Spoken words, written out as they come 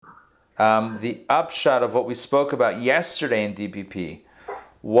The upshot of what we spoke about yesterday in DPP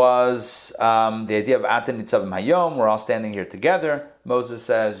was the idea of Atan Nitzavim Hayom. We're all standing here together. Moses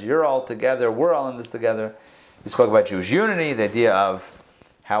says, you're all together, we're all in this together. We spoke about Jewish unity, the idea of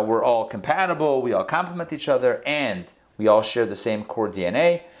how we're all compatible, we all complement each other, and we all share the same core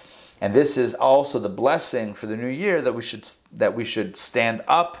DNA. And this is also the blessing for the new year, that we should stand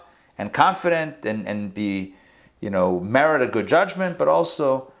up and confident and be, merit a good judgment, but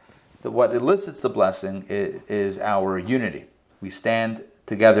also what elicits the blessing is our unity. We stand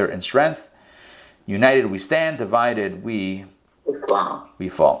together in strength. United we stand, divided we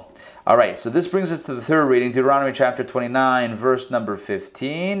fall. All right, so this brings us to the third reading, Deuteronomy chapter 29, verse number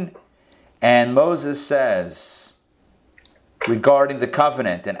 15. And Moses says, regarding the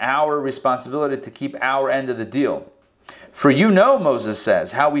covenant and our responsibility to keep our end of the deal. For you know, Moses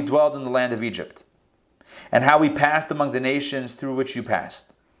says, how we dwelled in the land of Egypt, and how we passed among the nations through which you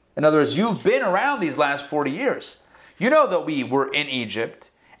passed. In other words, you've been around these last 40 years. You know that we were in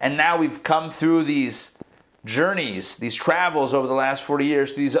Egypt, and now we've come through these journeys, these travels over the last 40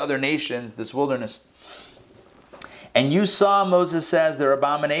 years to these other nations, this wilderness. And you saw, Moses says, their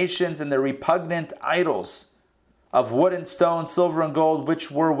abominations and their repugnant idols of wood and stone, silver and gold,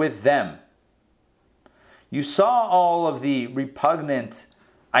 which were with them. You saw all of the repugnant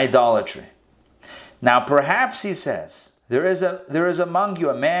idolatry. Now perhaps, he says, there is among you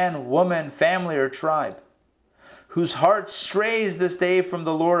a man, woman, family, or tribe, whose heart strays this day from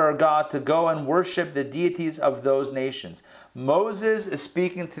the Lord our God to go and worship the deities of those nations. Moses is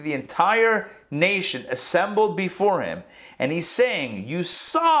speaking to the entire nation assembled before him, and he's saying, you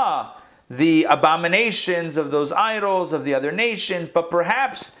saw the abominations of those idols of the other nations, but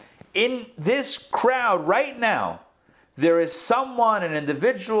perhaps in this crowd right now, there is someone, an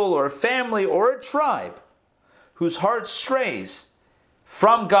individual or a family or a tribe, whose heart strays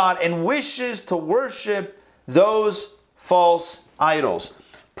from God and wishes to worship those false idols.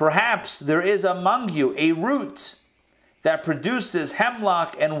 Perhaps there is among you a root that produces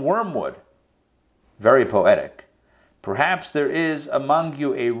hemlock and wormwood. Very poetic. Perhaps there is among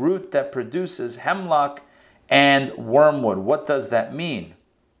you a root that produces hemlock and wormwood. What does that mean?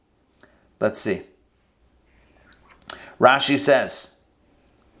 Let's see. Rashi says,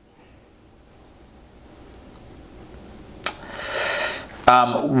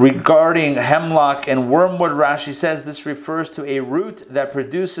 regarding hemlock and wormwood, Rashi says this refers to a root that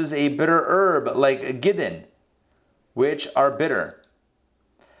produces a bitter herb like gidin, which are bitter.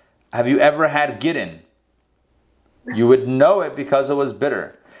 Have you ever had gidin? You would know it because it was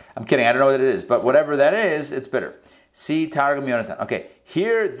bitter. I'm kidding, I don't know what it is, but whatever that is, it's bitter. See Targum Yonatan. Okay,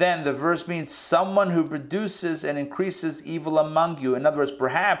 here then the verse means someone who produces and increases evil among you. In other words,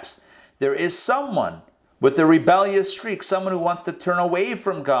 perhaps there is someone with a rebellious streak, someone who wants to turn away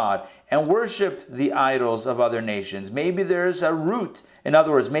from God and worship the idols of other nations. Maybe there is a root. In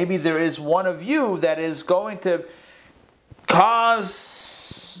other words, maybe there is one of you that is going to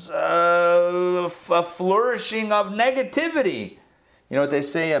cause a flourishing of negativity. You know what they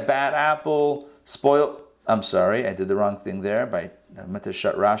say, a bad apple spoiled... I'm sorry, I did the wrong thing there. I meant to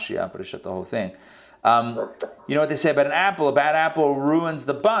shut Rashi up, but I shut the whole thing. You know what they say about an apple? A bad apple ruins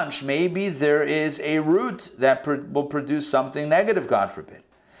the bunch. Maybe there is a root that will produce something negative, God forbid.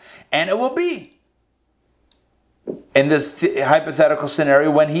 And it will be. In this hypothetical scenario,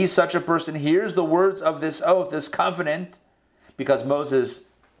 when such a person hears the words of this oath, this covenant, because Moses,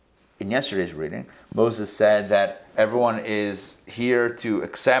 in yesterday's reading, Moses said that everyone is here to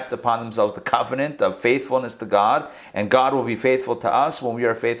accept upon themselves the covenant of faithfulness to God, and God will be faithful to us when we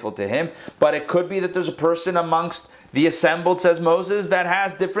are faithful to Him. But it could be that there's a person amongst the assembled, says Moses, that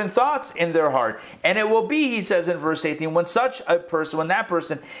has different thoughts in their heart. And it will be, he says in verse 18, when that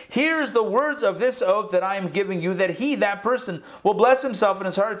person hears the words of this oath that I am giving you, that person will bless himself in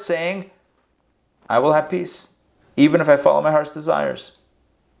his heart, saying, I will have peace, even if I follow my heart's desires.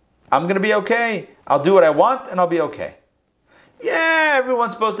 I'm going to be okay. I'll do what I want and I'll be okay. Yeah,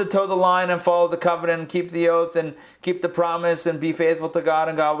 everyone's supposed to toe the line and follow the covenant and keep the oath and keep the promise and be faithful to God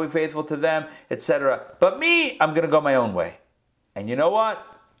and God will be faithful to them, etc. But me, I'm going to go my own way. And you know what?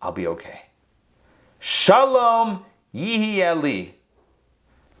 I'll be okay. Shalom yihi eli.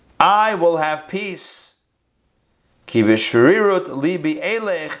 I will have peace. Ki b'sharirut libi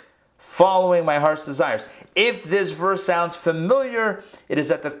elech, following my heart's desires. If this verse sounds familiar, it is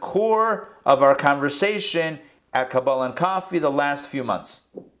at the core of our conversation at Kabbalah and Coffee the last few months.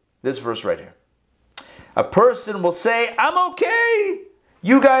 This verse right here. A person will say, I'm okay.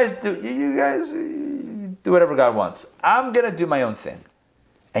 You guys do whatever God wants. I'm going to do my own thing.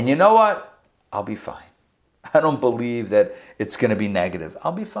 And you know what? I'll be fine. I don't believe that it's going to be negative.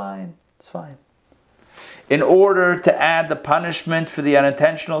 I'll be fine. It's fine. In order to add the punishment for the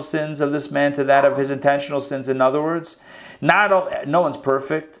unintentional sins of this man to that of his intentional sins. In other words, no one's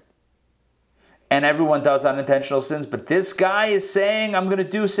perfect, and everyone does unintentional sins, but this guy is saying, I'm going to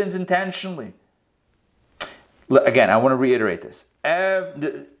do sins intentionally. Again, I want to reiterate this.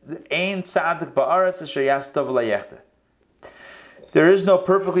 There is no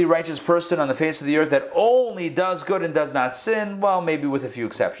perfectly righteous person on the face of the earth that only does good and does not sin, well, maybe with a few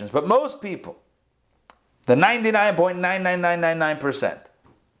exceptions, but most people, the 99.99999%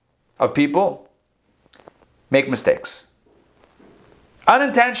 of people make mistakes.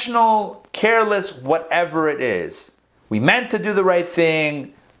 Unintentional, careless, whatever it is. We meant to do the right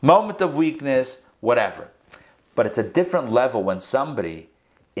thing, moment of weakness, whatever. But it's a different level when somebody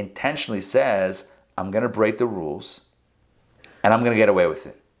intentionally says, I'm going to break the rules and I'm going to get away with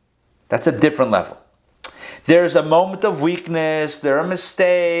it. That's a different level. There's a moment of weakness, there are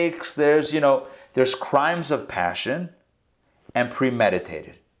mistakes, there's crimes of passion and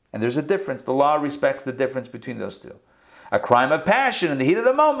premeditated. And there's a difference. The law respects the difference between those two. A crime of passion in the heat of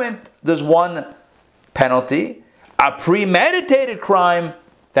the moment, there's one penalty. A premeditated crime,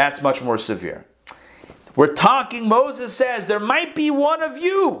 that's much more severe. We're talking, Moses says, there might be one of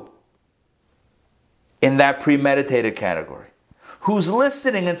you in that premeditated category who's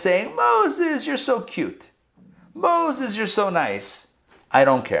listening and saying, Moses, you're so cute. Moses, you're so nice. I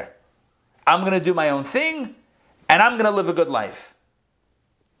don't care. I'm going to do my own thing, and I'm going to live a good life.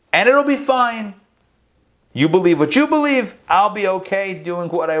 And it'll be fine. You believe what you believe, I'll be okay doing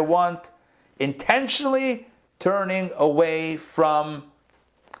what I want, intentionally turning away from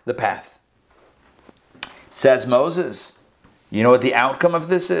the path. Says Moses, you know what the outcome of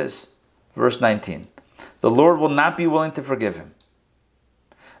this is? Verse 19. The Lord will not be willing to forgive him.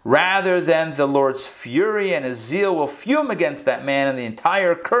 Rather than the Lord's fury and his zeal will fume against that man, and the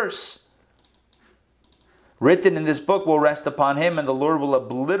entire curse written in this book will rest upon him, and the Lord will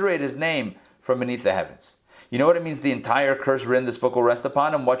obliterate his name from beneath the heavens. You know what it means, the entire curse written in this book will rest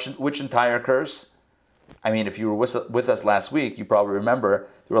upon him? Which entire curse? I mean, if you were with us last week, you probably remember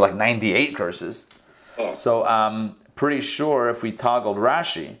there were like 98 curses. So I'm pretty sure if we toggled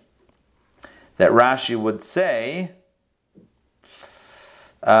Rashi, that Rashi would say,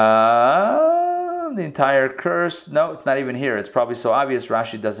 the entire curse. No, it's not even here. It's probably so obvious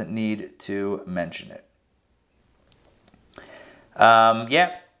Rashi doesn't need to mention it.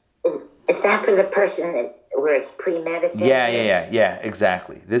 Yeah. Is that for the person where it's premeditated? Yeah,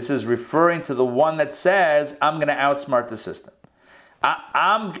 exactly. This is referring to the one that says, I'm going to outsmart the system.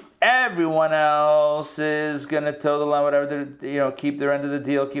 Everyone else is going to toe the line, whatever, keep their end of the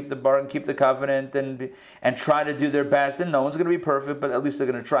deal, keep the bargain, keep the covenant, and try to do their best. And no one's going to be perfect, but at least they're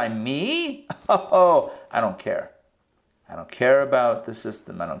going to try. Me? Oh, I don't care. I don't care about the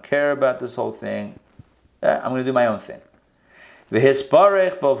system. I don't care about this whole thing. I'm going to do my own thing. We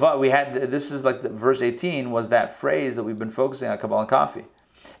had, this is like verse 18 was that phrase that we've been focusing on Kabbalah and Coffee.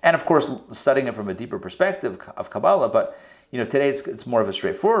 And of course, studying it from a deeper perspective of Kabbalah, but today it's more of a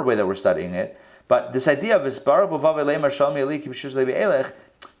straightforward way that we're studying it. But this idea of that's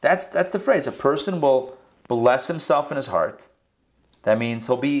the phrase. A person will bless himself in his heart. That means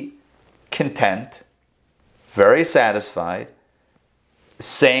he'll be content, very satisfied,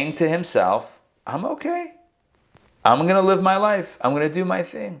 saying to himself, I'm okay. I'm going to live my life. I'm going to do my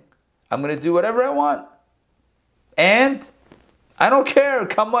thing. I'm going to do whatever I want. And I don't care,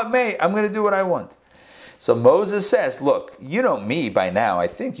 come what may. I'm going to do what I want. So Moses says, look, you know me by now. I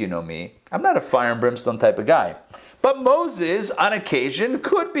think you know me. I'm not a fire and brimstone type of guy. But Moses, on occasion,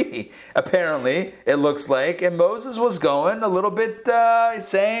 could be. Apparently, it looks like. And Moses was going a little bit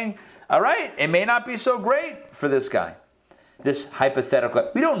saying, all right, it may not be so great for this guy. This hypothetical.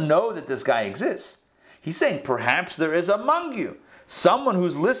 We don't know that this guy exists. He's saying, perhaps there is among you someone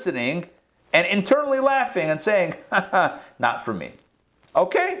who's listening and internally laughing and saying, not for me.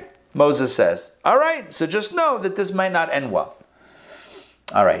 Okay, Moses says, all right, so just know that this might not end well.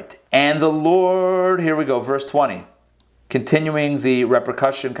 All right, and the Lord, here we go, verse 20, continuing the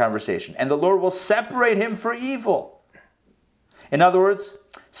repercussion conversation. And the Lord will separate him for evil. In other words,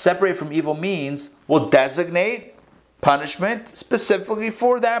 separate from evil means will designate punishment specifically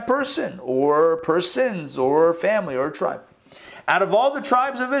for that person or persons or family or tribe. Out of all the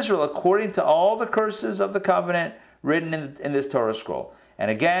tribes of Israel, according to all the curses of the covenant written in this Torah scroll. And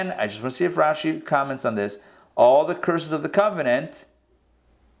again, I just want to see if Rashi comments on this. All the curses of the covenant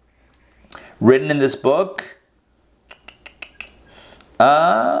written in this book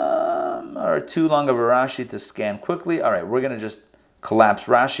are too long of a Rashi to scan quickly. All right, we're going to just collapse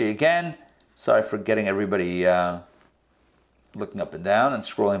Rashi again. Sorry for getting everybody looking up and down and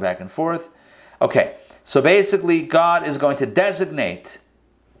scrolling back and forth. Okay, so basically God is going to designate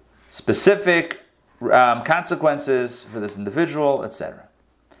specific consequences for this individual, etc.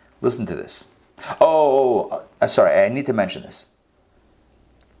 Listen to this. Sorry, I need to mention this.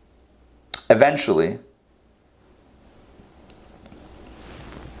 Eventually,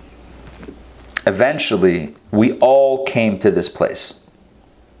 we all came to this place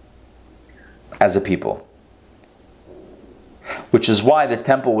as a people, which is why the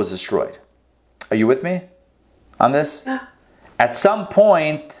temple was destroyed. Are you with me on this? Yeah. At some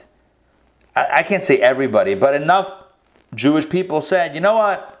point, I can't say everybody, but enough Jewish people said, you know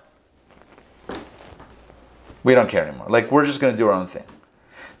what? We don't care anymore. Like, we're just going to do our own thing.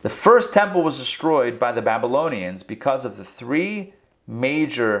 The first temple was destroyed by the Babylonians because of the three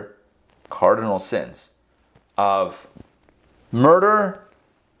major cardinal sins of murder,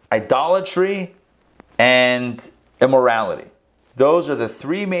 idolatry, and immorality. Those are the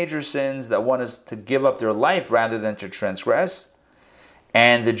three major sins that one is to give up their life rather than to transgress.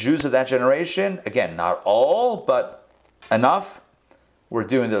 And the Jews of that generation, again, not all, but enough, were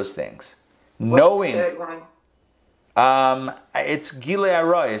doing those things. Knowing... What's the third one? It's Gilei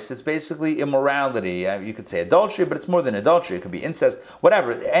Arayos. It's basically immorality. You could say adultery, but it's more than adultery. It could be incest,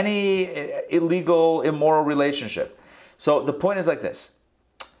 whatever. Any illegal, immoral relationship. So the point is like this,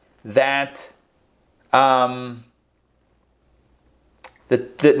 that the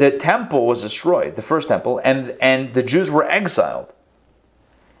temple was destroyed, the first temple, and the Jews were exiled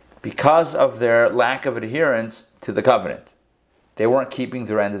because of their lack of adherence to the covenant. They weren't keeping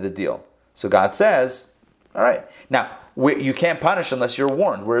their end of the deal. So God says, all right. Now, you can't punish unless you're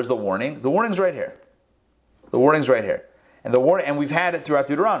warned. Where's the warning? The warning's right here. The warning's right here. And the warning, and we've had it throughout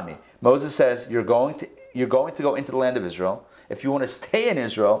Deuteronomy. Moses says, you're going to go into the land of Israel. If you want to stay in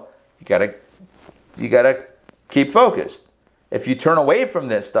Israel, you gotta keep focused. If you turn away from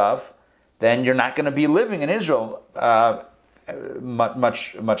this stuff, then you're not going to be living in Israel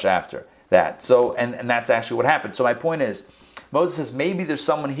much after that. So, and that's actually what happened. So my point is, Moses says maybe there's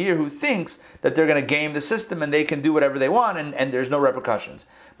someone here who thinks that they're going to game the system and they can do whatever they want and there's no repercussions.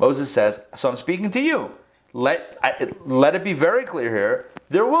 Moses says, so I'm speaking to you. Let it be very clear here,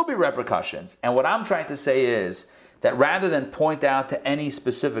 there will be repercussions. And what I'm trying to say is that rather than point out to any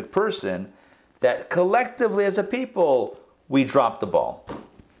specific person, that collectively as a people, we drop the ball.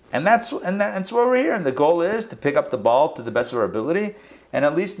 And that's why we're here. And the goal is to pick up the ball to the best of our ability, and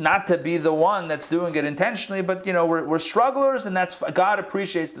at least not to be the one that's doing it intentionally. But we're strugglers, and God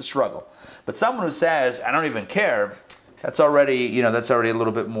appreciates the struggle. But someone who says, "I don't even care," that's already a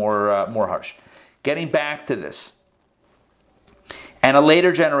little bit more harsh. Getting back to this, and a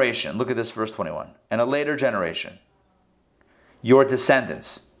later generation. Look at this, verse 21. And a later generation, your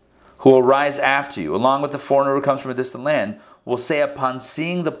descendants, who will rise after you, along with the foreigner who comes from a distant land, will say, upon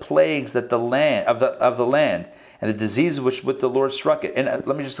seeing the plagues that the land of the land and the disease with the Lord struck it. And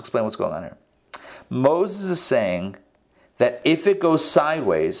let me just explain what's going on here. Moses is saying that if it goes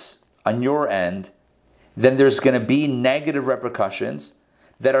sideways on your end, then there's going to be negative repercussions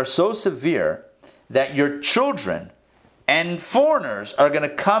that are so severe that your children and foreigners are going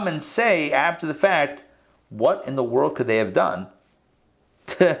to come and say after the fact, what in the world could they have done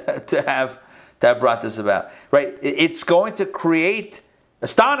to have brought this about, right? It's going to create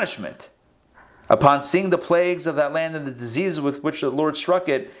astonishment upon seeing the plagues of that land and the diseases with which the Lord struck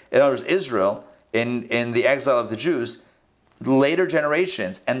it, in other words, Israel, in the exile of the Jews. Later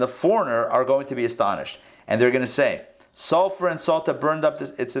generations and the foreigner are going to be astonished. And they're going to say, sulfur and salt have burned up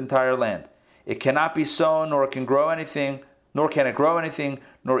its entire land. It cannot be sown, nor can grow anything, nor can it grow anything,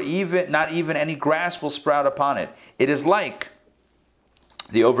 not even any grass will sprout upon it. It is like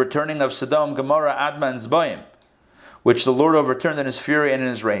the overturning of Sodom, Gomorrah, Admah, and Zeboim, which the Lord overturned in his fury and in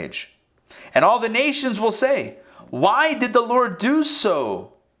his rage. And all the nations will say, why did the Lord do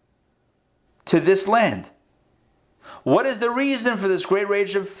so to this land? What is the reason for this great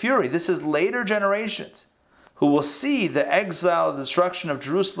rage of fury? This is later generations who will see the exile, the destruction of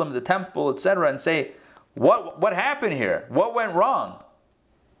Jerusalem, the temple, etc., and say, what happened here? What went wrong?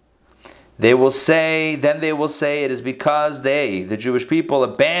 They will say, it is because they, the Jewish people,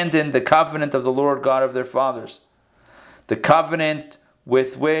 abandoned the covenant of the Lord God of their fathers. The covenant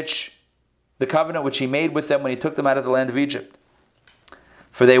which he made with them when he took them out of the land of Egypt.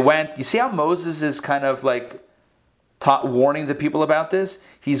 For they went, you see how Moses is kind of like warning the people about this?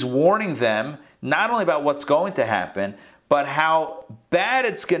 He's warning them not only about what's going to happen, but how bad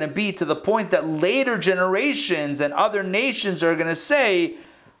it's going to be, to the point that later generations and other nations are going to say,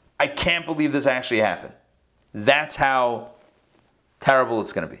 I can't believe this actually happened. That's how terrible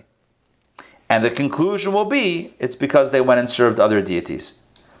it's going to be. And the conclusion will be, it's because they went and served other deities,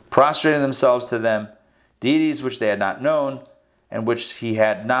 prostrating themselves to them, deities which they had not known, and which he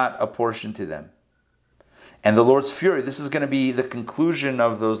had not apportioned to them. And the Lord's fury, this is going to be the conclusion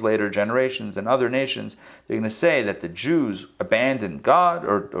of those later generations and other nations. They're going to say that the Jews abandoned God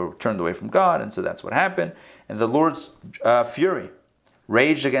or turned away from God, and so that's what happened. And the Lord's fury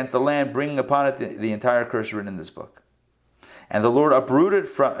raged against the land, bringing upon it the entire curse written in this book. And the Lord uprooted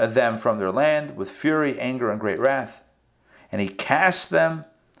them from their land with fury, anger, and great wrath. And he cast them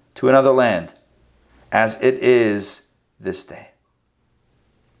to another land, as it is this day.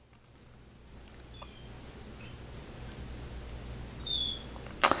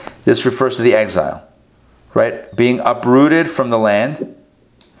 This refers to the exile, right? Being uprooted from the land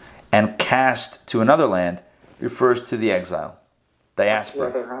and cast to another land refers to the exile,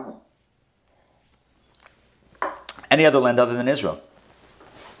 diaspora. Any other land other than Israel.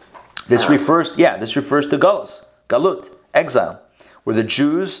 This refers to Galut, exile, where the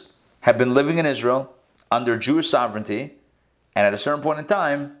Jews have been living in Israel under Jewish sovereignty, and at a certain point in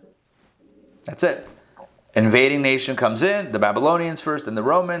time, that's it. Invading nation comes in, the Babylonians first, then the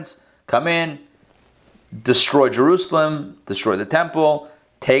Romans come in, destroy Jerusalem, destroy the temple,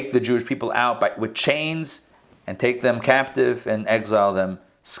 take the Jewish people out with chains, and take them captive and exile them,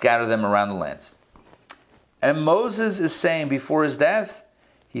 scatter them around the lands. And Moses is saying before his death,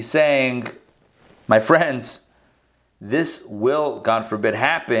 he's saying, my friends, this will, God forbid,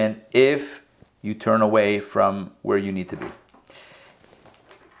 happen if you turn away from where you need to be.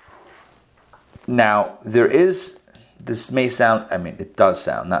 Now, this may sound, it does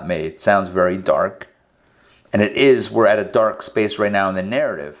sound, it sounds very dark. And it is, we're at a dark space right now in the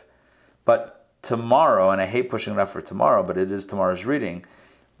narrative. But tomorrow, and I hate pushing it up for tomorrow, but it is tomorrow's reading,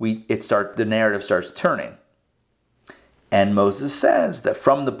 the narrative starts turning. And Moses says that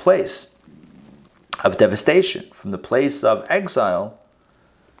from the place of devastation, from the place of exile,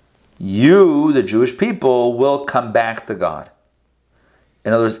 you, the Jewish people, will come back to God.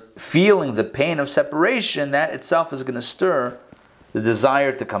 In other words, feeling the pain of separation, that itself is going to stir the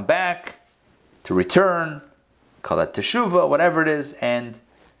desire to come back, to return, call that teshuvah, whatever it is, and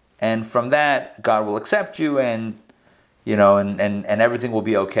from that, God will accept you, and everything will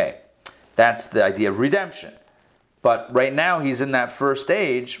be okay. That's the idea of redemption. But right now, he's in that first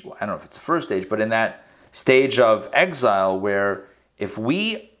stage. I don't know if it's the first stage, but in that stage of exile, where if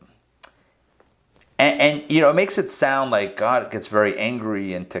we And it makes it sound like God gets very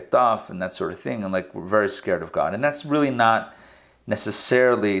angry and ticked off and that sort of thing, and like we're very scared of God. And that's really not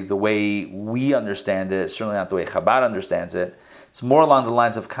necessarily the way we understand it, certainly not the way Chabad understands it. It's more along the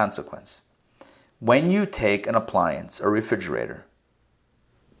lines of consequence. When you take an appliance, a refrigerator.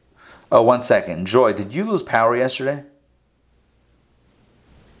 Oh, 1 second. Joy, did you lose power yesterday?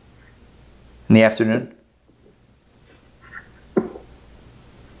 In the afternoon?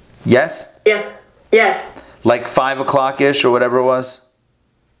 Yes? Yes. Like 5 o'clock-ish or whatever it was?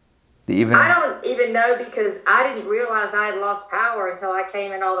 The evening? I don't even know, because I didn't realize I had lost power until I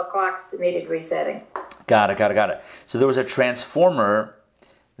came and all the clocks needed resetting. Got it. So there was a transformer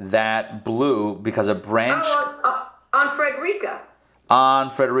that blew because a branch... On Frederica. On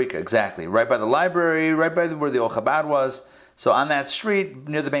Frederica, exactly. Right by the library, right by where the Old Chabad was. So on that street,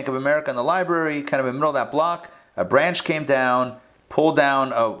 near the Bank of America and the library, kind of in the middle of that block, a branch came down, pulled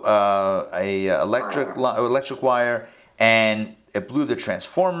down a electric wire, and it blew the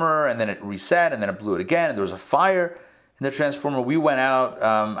transformer, and then it reset, and then it blew it again, and there was a fire in the transformer. We went out.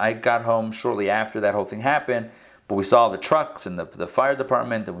 I got home shortly after that whole thing happened, but we saw the trucks and the fire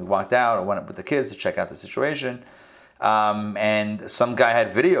department, and we walked out. I went up with the kids to check out the situation, and some guy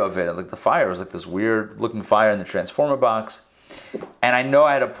had video of it. Like the fire was like this weird-looking fire in the transformer box, and I know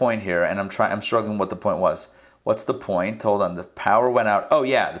I had a point here, and I'm struggling what the point was. What's the point? Hold on, the power went out. Oh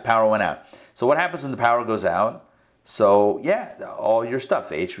yeah, the power went out. So what happens when the power goes out? So yeah, all your stuff,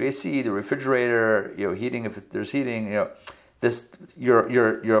 the HVAC, the refrigerator, heating if there's heating,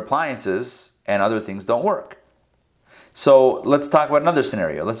 your appliances and other things don't work. So let's talk about another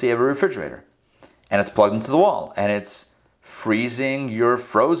scenario. Let's say you have a refrigerator and it's plugged into the wall and it's freezing your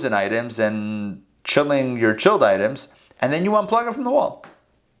frozen items and chilling your chilled items, and then you unplug it from the wall.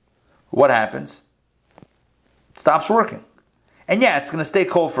 What happens? It stops working. And yeah, it's going to stay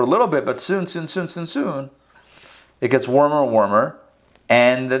cold for a little bit, but soon, it gets warmer and warmer,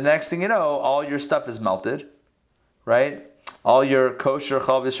 and the next thing you know, all your stuff is melted, right? All your kosher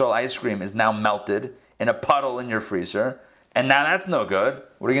Chalav Yisrael ice cream is now melted in a puddle in your freezer, and now that's no good.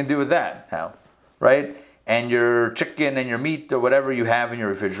 What are you going to do with that now, right? And your chicken and your meat or whatever you have in your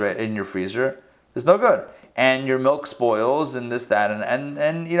refrigerator, in your freezer, is no good. And your milk spoils and this, that,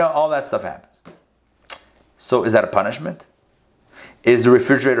 and all that stuff happens. So is that a punishment? Is the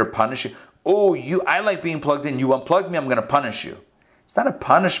refrigerator punishing? Oh, I like being plugged in. You unplugged me, I'm going to punish you. It's not a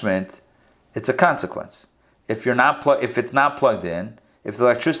punishment. It's a consequence. If it's not plugged in, if the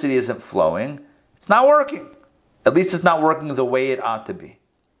electricity isn't flowing, it's not working. At least it's not working the way it ought to be.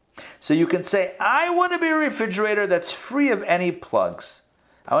 So you can say, I want to be a refrigerator that's free of any plugs.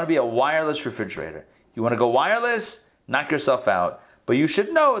 I want to be a wireless refrigerator. You want to go wireless? Knock yourself out. But you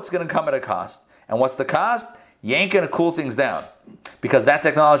should know it's going to come at a cost. And what's the cost? You ain't going to cool things down because that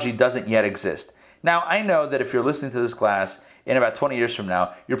technology doesn't yet exist. Now, I know that if you're listening to this class in about 20 years from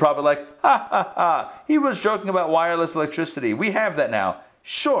now, you're probably like, ha, ha, ha, he was joking about wireless electricity. We have that now.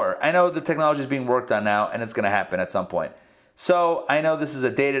 Sure, I know the technology is being worked on now and it's going to happen at some point. So I know this is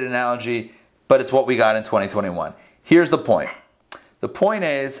a dated analogy, but it's what we got in 2021. Here's the point. The point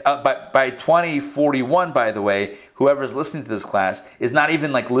is, by 2041, by the way, whoever's listening to this class is not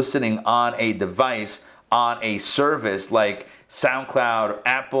even like listening on a device, on a service like SoundCloud,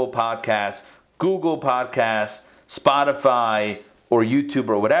 Apple Podcasts, Google Podcasts, Spotify, or YouTube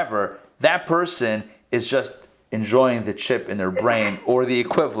or whatever. That person is just enjoying the chip in their brain or the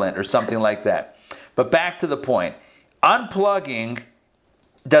equivalent or something like that. But back to the point. Unplugging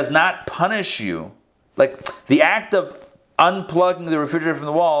does not punish you. Like the act of unplugging the refrigerator from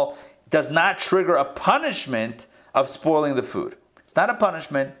the wall does not trigger a punishment of spoiling the food. It's not a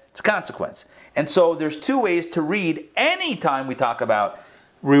punishment, it's a consequence. And so there's two ways to read any time we talk about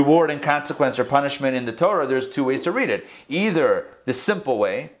reward and consequence or punishment in the Torah. There's two ways to read it. Either the simple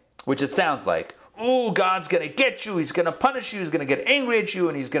way, which it sounds like, oh, God's going to get you, he's going to punish you, he's going to get angry at you,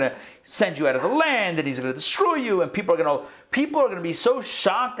 and he's going to send you out of the land, and he's going to destroy you, and people are going to be so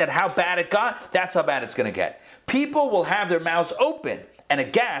shocked at how bad it got, that's how bad it's going to get. People will have their mouths open and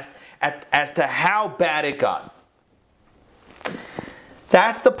aghast as to how bad it got.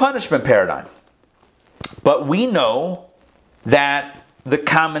 That's the punishment paradigm. But we know that the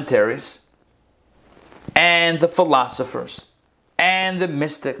commentaries and the philosophers and the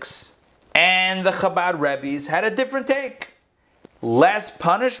mystics and the Chabad Rebbes had a different take. Less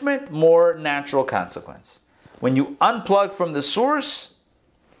punishment, more natural consequence. When you unplug from the source,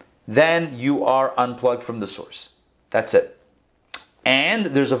 then you are unplugged from the source. That's it. And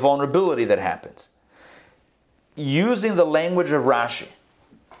there's a vulnerability that happens. Using the language of Rashi,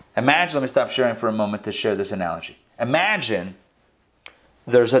 imagine, let me stop sharing for a moment to share this analogy. Imagine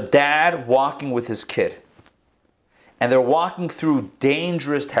there's a dad walking with his kid. And they're walking through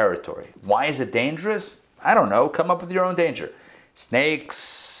dangerous territory. Why is it dangerous? I don't know. Come up with your own danger.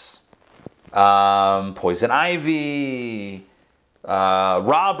 Snakes, poison ivy,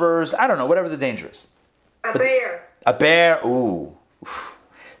 robbers. I don't know. Whatever the danger is. A bear. A bear. Ooh.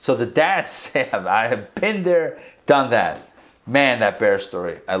 So the dad said, I have been there, done that. Man, that bear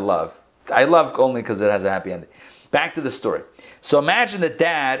story I love. I love only because it has a happy ending. Back to the story. So imagine the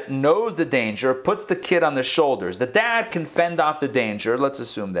dad knows the danger, puts the kid on the shoulders. The dad can fend off the danger. Let's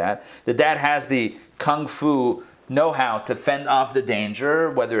assume that. The dad has the kung fu know-how to fend off the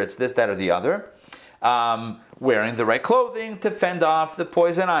danger, whether it's this, that, or the other. Wearing the right clothing to fend off the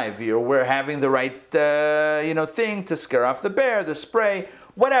poison ivy, or we're having the right thing to scare off the bear, the spray,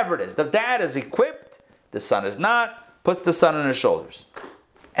 whatever it is. The dad is equipped. The son is not. Puts the son on his shoulders.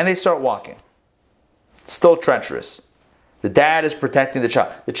 And they start walking. It's still treacherous. The dad is protecting the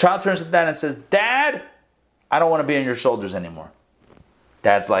child. The child turns to the dad and says, Dad, I don't want to be on your shoulders anymore.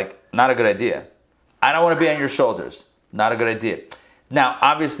 Dad's like, not a good idea. I don't want to be on your shoulders. Not a good idea. Now,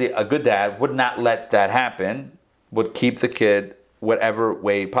 obviously, a good dad would not let that happen, would keep the kid whatever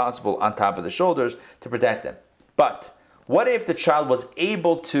way possible on top of the shoulders to protect them. But what if the child was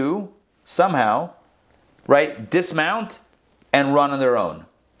able to somehow, dismount and run on their own?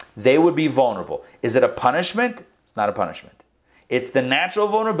 They would be vulnerable. Is it a punishment? It's not a punishment. It's the natural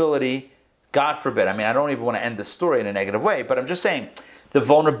vulnerability. God forbid. I mean, I don't even want to end the story in a negative way, but I'm just saying the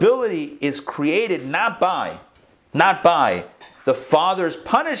vulnerability is created not by the father's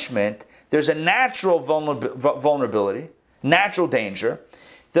punishment. There's a natural vulnerability, natural danger.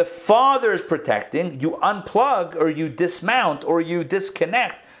 The father is protecting. You unplug or you dismount or you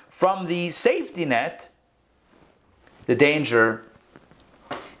disconnect from the safety net. The danger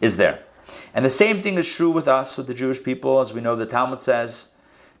is there. And the same thing is true with us, with the Jewish people. As we know, the Talmud says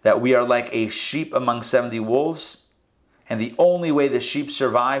that we are like a sheep among 70 wolves. And the only way the sheep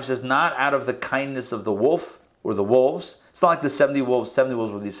survives is not out of the kindness of the wolf or the wolves. It's not like the 70 wolves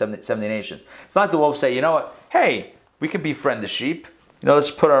with these 70 nations. It's not like the wolves say, you know what, hey, we can befriend the sheep. Let's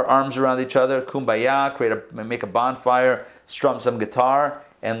put our arms around each other, kumbaya, make a bonfire, strum some guitar,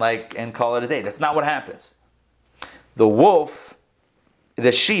 and call it a day. That's not what happens. The wolf,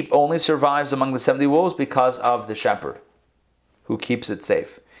 the sheep only survives among the 70 wolves because of the shepherd who keeps it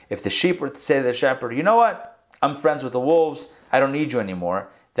safe. If the sheep were to say to the shepherd, you know what? I'm friends with the wolves. I don't need you anymore.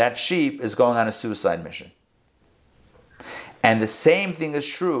 That sheep is going on a suicide mission. And the same thing is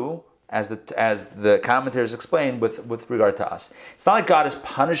true as the commentators explain with regard to us. It's not like God is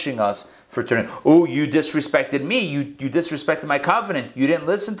punishing us for turning, oh, you disrespected me. You disrespected my covenant. You didn't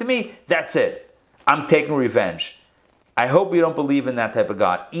listen to me. That's it. I'm taking revenge. I hope you don't believe in that type of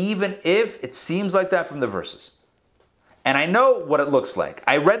God, even if it seems like that from the verses. And I know what it looks like.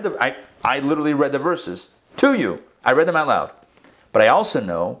 I literally read the verses to you. I read them out loud. But I also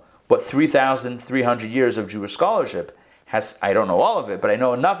know what 3,300 years of Jewish scholarship has. I don't know all of it, but I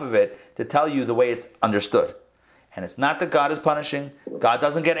know enough of it to tell you the way it's understood. And it's not that God is punishing. God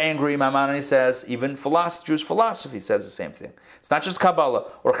doesn't get angry, Maimonides says. Even Jewish philosophy says the same thing. It's not just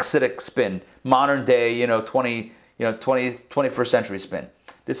Kabbalah or Hasidic spin, modern day, 21st century spin.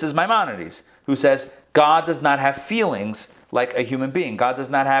 This is Maimonides, who says God does not have feelings like a human being. God does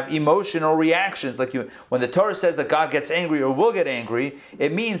not have emotional reactions like you. When the Torah says that God gets angry or will get angry,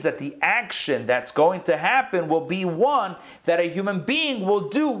 it means that the action that's going to happen will be one that a human being will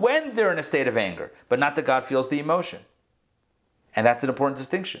do when they're in a state of anger, but not that God feels the emotion. And that's an important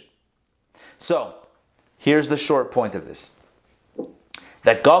distinction. So, here's the short point of this.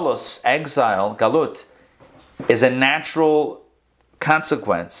 That galus, exile, galut, is a natural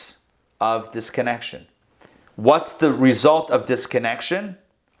consequence of disconnection. What's the result of disconnection?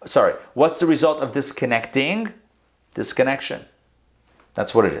 What's the result of disconnecting? Disconnection.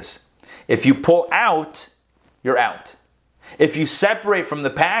 That's what it is. If you pull out, you're out. If you separate from the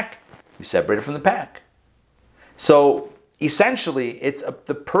pack, you separated from the pack. So essentially, it's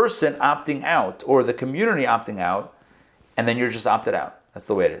the person opting out or the community opting out, and then you're just opted out. That's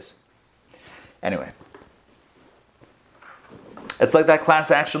the way it is. Anyway. It's like that class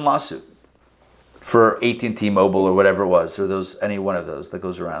action lawsuit for AT&T Mobile or whatever it was, or any one of those that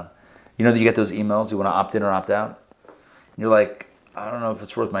goes around. You know that you get those emails, you want to opt in or opt out? And you're like, I don't know if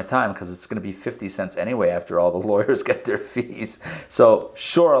it's worth my time because it's going to be 50 cents anyway after all the lawyers get their fees. So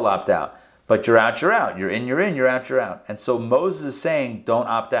sure, I'll opt out. But you're out, you're out. You're in, you're out, you're out. And so Moses is saying, don't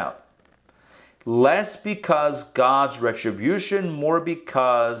opt out. Less because God's retribution, more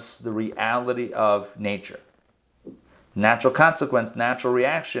because the reality of nature. Natural consequence, natural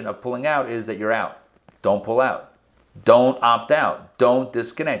reaction of pulling out is that you're out. Don't pull out. Don't opt out. Don't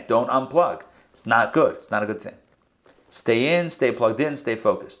disconnect. Don't unplug. It's not good. It's not a good thing. Stay in, stay plugged in, stay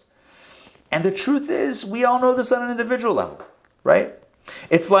focused. And the truth is, we all know this on an individual level, right?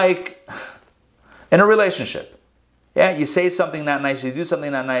 It's like in a relationship. Yeah, you say something not nice, you do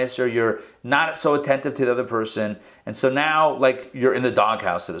something not nice, or you're not so attentive to the other person, and so now, like, you're in the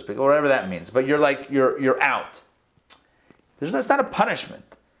doghouse, so to speak, or whatever that means. But you're out. It's not a punishment.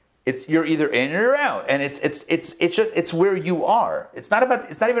 You're either in or you're out, and it's where you are. It's not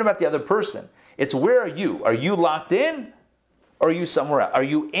even about the other person. It's where are you? Are you locked in, or are you somewhere else? Are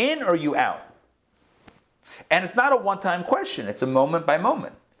you in or are you out? And it's not a one-time question. It's a moment by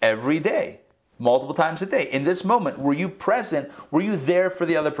moment, every day, multiple times a day. In this moment, were you present? Were you there for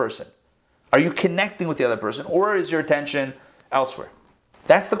the other person? Are you connecting with the other person, or is your attention elsewhere?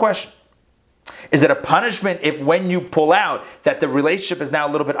 That's the question. Is it a punishment if when you pull out that the relationship is now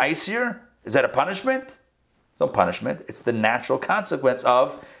a little bit icier? Is that a punishment? It's no punishment. It's the natural consequence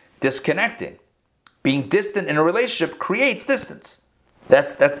of disconnecting. Being distant in a relationship creates distance.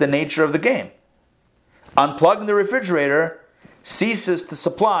 That's the nature of the game. Unplugging the refrigerator ceases to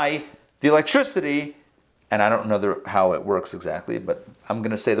supply the electricity, and I don't know how it works exactly, but I'm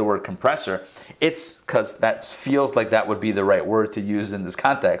going to say the word compressor. It's because that feels like that would be the right word to use in this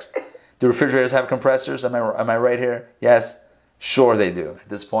context. Do refrigerators have compressors? Am I right here? Yes? Sure they do at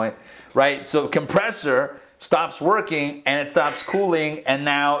this point. Right? So compressor stops working and it stops cooling and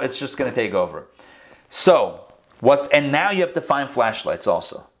now it's just going to take over. So, and now you have to find flashlights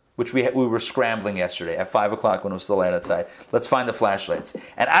also, which we were scrambling yesterday at 5 o'clock when it was still light outside. Let's find the flashlights.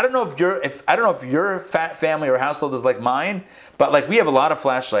 And I don't know if your family or household is like mine, but like we have a lot of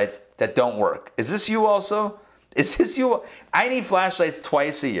flashlights that don't work. Is this you also? Is this you? I need flashlights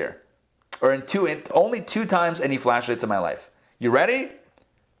twice a year. Or only 2 times I need flashlights in my life. You ready?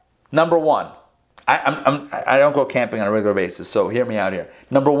 Number 1, I don't go camping on a regular basis, so hear me out here.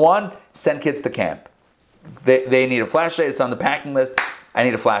 Number 1, send kids to camp. They need a flashlight. It's on the packing list. I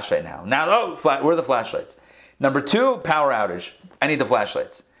need a flashlight now. Where are the flashlights? Number 2, power outage. I need the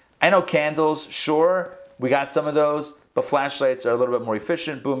flashlights. I know candles, sure, we got some of those, but flashlights are a little bit more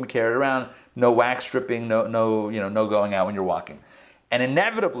efficient. Boom, carry it around. No wax stripping. No going out when you're walking. And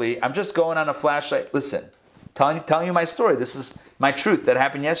inevitably, I'm just going on a flashlight. Listen, telling you my story. This is my truth that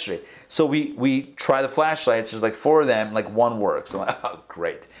happened yesterday. So we try the flashlights. There's like 4 of them, like 1 works. I'm like, oh,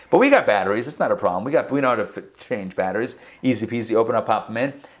 great. But we got batteries. It's not a problem. We know how to change batteries. Easy peasy, open up, pop them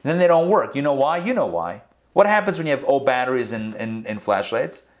in. And then they don't work. You know why? You know why. What happens when you have old batteries in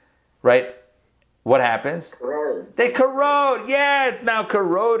flashlights, right? What happens? Corrode. They corrode. Yeah, it's now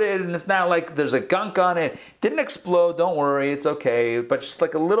corroded, and it's not like there's a gunk on it. Didn't explode. Don't worry, it's okay. But just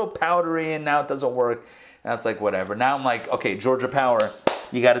like a little powdery, and now it doesn't work. And it's like whatever. Now I'm like, okay, Georgia Power,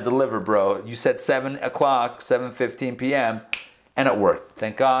 you got to deliver, bro. You said 7 o'clock, 7:15 p.m., and it worked.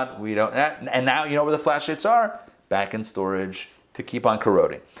 Thank God we don't. And now you know where the flashlights are? Back in storage to keep on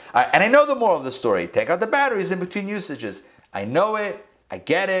corroding. All right, and I know the moral of the story. Take out the batteries in between usages. I know it. I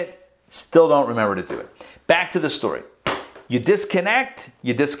get it. Still don't remember to do it. Back to the story. You disconnect.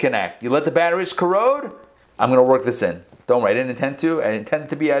 You let the batteries corrode. I'm going to work this in. Don't worry, I didn't intend to. I intended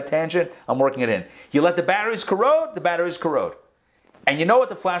to be a tangent. I'm working it in. You let the batteries corrode. The batteries corrode. And you know what?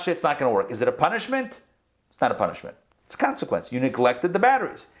 The flashlight's not going to work. Is it a punishment? It's not a punishment. It's a consequence. You neglected the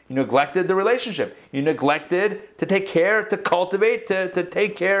batteries. You neglected the relationship. You neglected to take care, to cultivate, to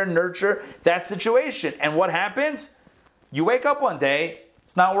take care and nurture that situation. And what happens? You wake up one day,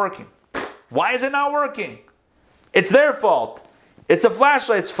 it's not working. Why is it not working? It's their fault. It's a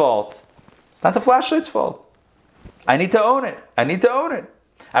flashlight's fault. It's not the flashlight's fault. I need to own it.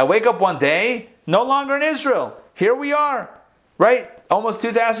 I wake up one day, no longer in Israel. Here we are, right? Almost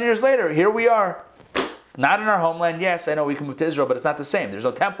 2,000 years later, here we are. Not in our homeland. Yes, I know we can move to Israel, but it's not the same. There's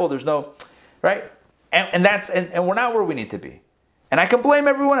no temple. There's no, right? And we're not where we need to be. And I can blame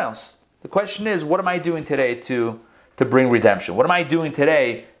everyone else. The question is, what am I doing today to bring redemption? What am I doing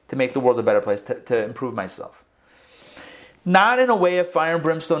today to make the world a better place, to improve myself? Not in a way of fire and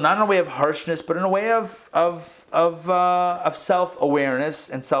brimstone, not in a way of harshness, but in a way of self-awareness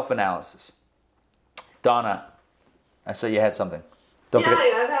and self-analysis. Donna, I saw you had something. Don't forget.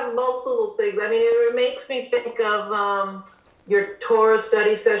 I have multiple things. I mean, it makes me think of your Torah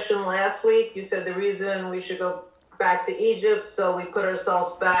study session last week. You said the reason we should go back to Egypt, so we put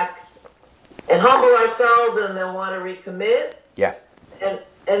ourselves back and humble ourselves and then want to recommit. Yeah.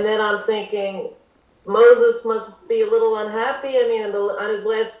 And then I'm thinking, Moses must be a little unhappy. I mean, on his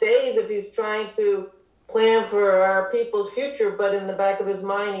last days, if he's trying to plan for our people's future, but in the back of his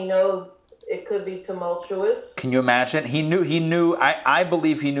mind, he knows it could be tumultuous. Can you imagine? He knew, I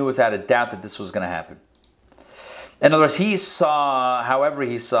believe he knew without a doubt that this was going to happen. In other words, he saw, however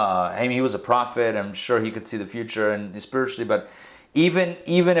he saw, I mean, he was a prophet, I'm sure he could see the future and spiritually, but even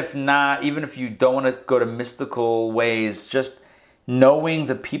if you don't want to go to mystical ways, just knowing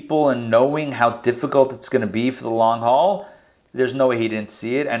the people and knowing how difficult it's going to be for the long haul, there's no way he didn't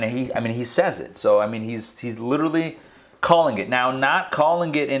see it. And he says it. So, I mean, he's literally calling it. Now, not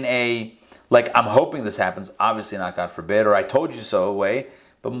calling it in a, like, I'm hoping this happens, obviously not, God forbid, or I told you so way,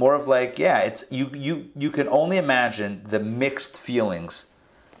 but more of like, yeah, it's you can only imagine the mixed feelings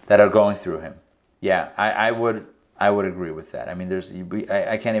that are going through him. Yeah, I would agree with that. I mean,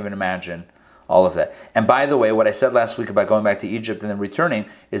 I can't even imagine all of that. And by the way, what I said last week about going back to Egypt and then returning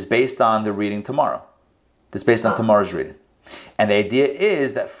is based on the reading tomorrow. It's based on tomorrow's reading. And the idea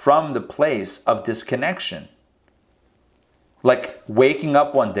is that from the place of disconnection, like waking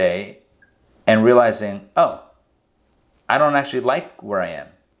up one day and realizing, oh, I don't actually like where I am.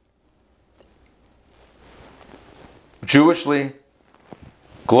 Jewishly,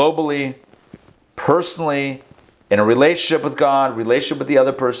 globally, personally, in a relationship with God, relationship with the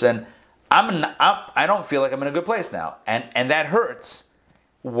other person, I don't feel like I'm in a good place now. And that hurts.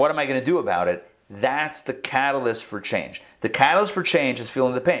 What am I going to do about it? That's the catalyst for change. The catalyst for change is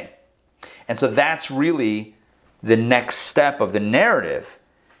feeling the pain. And so that's really the next step of the narrative.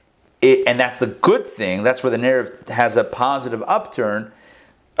 And that's the good thing. That's where the narrative has a positive upturn,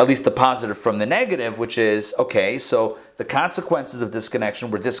 at least the positive from the negative, which is, okay, so the consequences of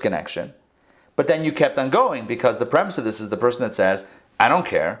disconnection were disconnection. But then you kept on going because the premise of this is the person that says, I don't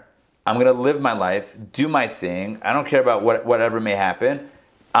care. I'm going to live my life, do my thing. I don't care about whatever may happen.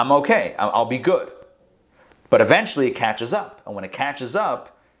 I'm okay. I'll be good. But eventually it catches up. And when it catches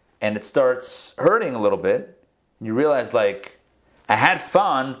up and it starts hurting a little bit, you realize, like, I had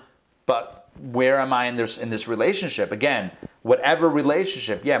fun, but where am I in this relationship? Again, whatever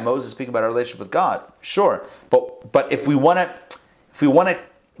relationship. Yeah, Moses speaking about our relationship with God. Sure. But if we want to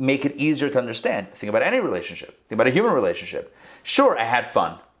make it easier to understand, think about any relationship. Think about a human relationship. Sure, I had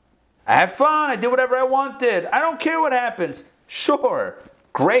fun. I did whatever I wanted. I don't care what happens. Sure,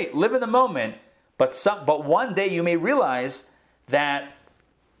 great, live in the moment. But one day you may realize that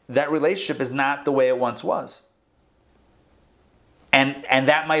relationship is not the way it once was. And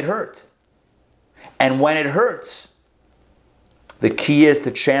that might hurt. And when it hurts, the key is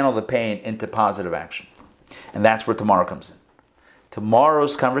to channel the pain into positive action. And that's where tomorrow comes in.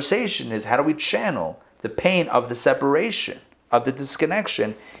 Tomorrow's conversation is how do we channel the pain of the separation, of the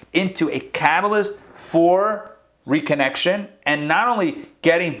disconnection, into a catalyst for reconnection, and not only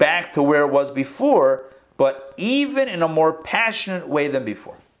getting back to where it was before, but even in a more passionate way than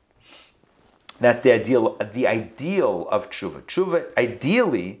before. That's the ideal of tshuva. Tshuva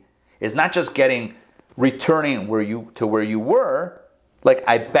ideally is not just returning to where you were, like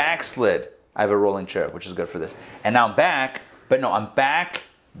I backslid. I have a rolling chair, which is good for this. And now I'm back, but no, I'm back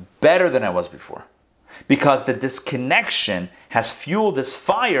better than I was before. Because the disconnection has fueled this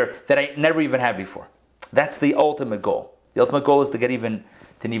fire that I never even had before. That's the ultimate goal. The ultimate goal is to get to an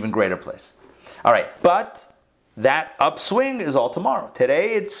even greater place. All right, but that upswing is all tomorrow.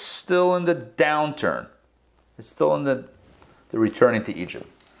 Today, it's still in the downturn. It's still in the returning to Egypt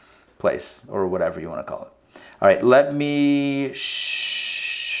place, or whatever you want to call it. All right, let me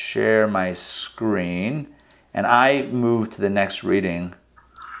share my screen, and I move to the next reading.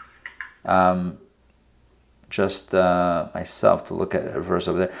 Myself to look at a verse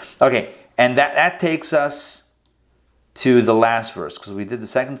over there. Okay, and that takes us to the last verse, because we did the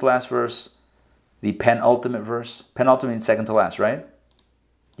second to last verse, the penultimate verse. Penultimate means second to last, right?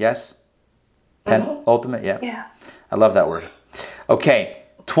 Yes? Penultimate, yeah. Yeah. I love that word. Okay,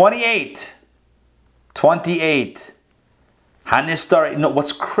 28. Hanistar. No,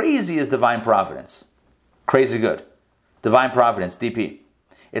 what's crazy is divine providence. Crazy good. Divine providence, DP.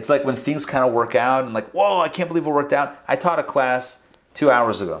 It's like when things kind of work out and like, whoa, I can't believe it worked out. I taught a class 2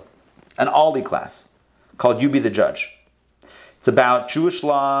 hours ago, an Aldi class called You Be the Judge. It's about Jewish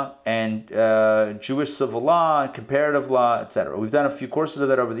law and Jewish civil law and comparative law, etc. We've done a few courses of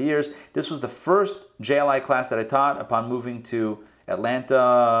that over the years. This was the first JLI class that I taught upon moving to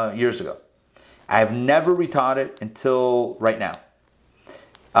Atlanta years ago. I have never retaught it until right now.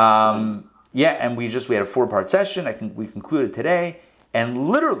 And we had a 4-part session. We concluded today. And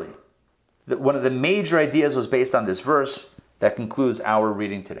literally, one of the major ideas was based on this verse that concludes our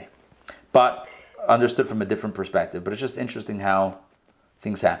reading today. But understood from a different perspective. But it's just interesting how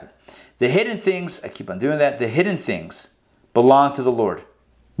things happen. The hidden things, I keep on doing that, the hidden things belong to the Lord.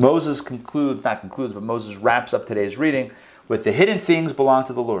 Moses Moses wraps up today's reading with the hidden things belong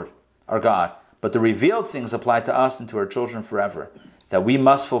to the Lord, our God. But the revealed things apply to us and to our children forever, that we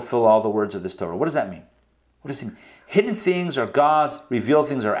must fulfill all the words of this Torah. What does that mean? What does it mean? Hidden things are God's, revealed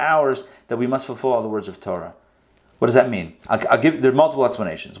things are ours, that we must fulfill all the words of Torah. What does that mean? There are multiple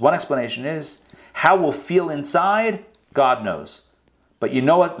explanations. One explanation is, how we'll feel inside, God knows. But you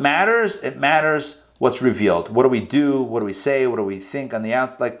know what matters? It matters what's revealed. What do we do? What do we say? What do we think on the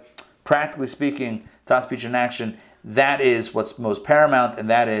outside? Like, practically speaking, thought, speech, and action, that is what's most paramount, and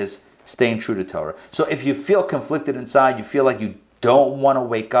that is staying true to Torah. So if you feel conflicted inside, you feel like you don't want to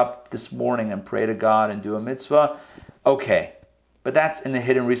wake up this morning and pray to God and do a mitzvah, okay. But that's in the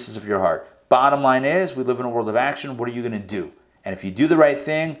hidden recesses of your heart. Bottom line is, we live in a world of action. What are you going to do? And if you do the right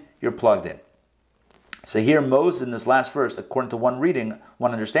thing, you're plugged in. So here Moses, in this last verse, according to one reading,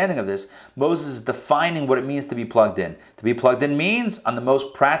 one understanding of this, Moses is defining what it means to be plugged in. To be plugged in means, on the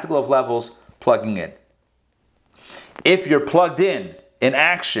most practical of levels, plugging in. If you're plugged in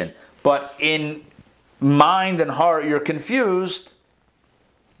action, but in mind and heart you're confused,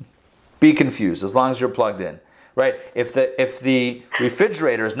 be confused as long as you're plugged in. Right? If the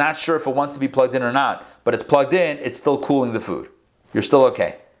refrigerator is not sure if it wants to be plugged in or not, but it's plugged in, it's still cooling the food. You're still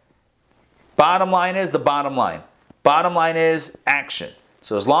okay. Bottom line is the bottom line. Bottom line is action.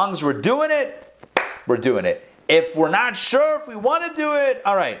 So as long as we're doing it, we're doing it. If we're not sure if we want to do it,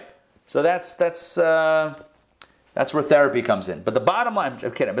 all right. So that's where therapy comes in. But the bottom line,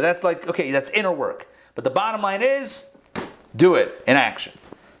 I'm kidding, but that's like, okay, that's inner work. But the bottom line is, do it in action.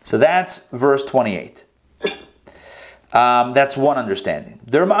 So that's verse 28. That's one understanding.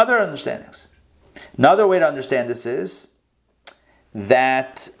 There are other understandings. Another way to understand this is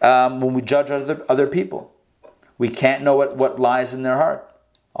that when we judge other people, we can't know what lies in their heart.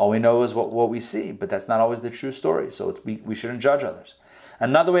 All we know is what we see, but that's not always the true story. So we shouldn't judge others.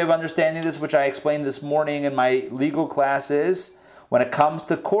 Another way of understanding this, which I explained this morning in my legal class, is when it comes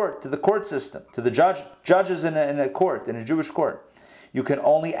to court, to the court system, to the judges in a court, in a Jewish court, you can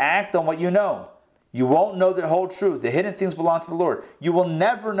only act on what you know. You won't know the whole truth. The hidden things belong to the Lord. You will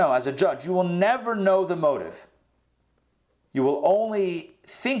never know, as a judge, you will never know the motive. You will only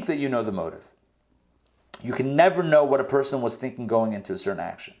think that you know the motive. You can never know what a person was thinking going into a certain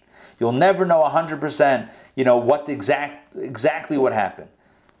action. You'll never know 100%, what exactly what happened.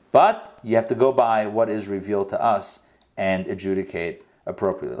 But you have to go by what is revealed to us and adjudicate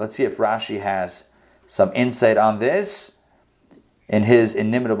appropriately. Let's see if Rashi has some insight on this in his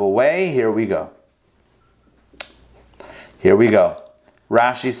inimitable way. Here we go.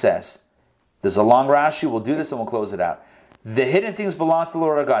 Rashi says, there's a long Rashi, we'll do this and we'll close it out. The hidden things belong to the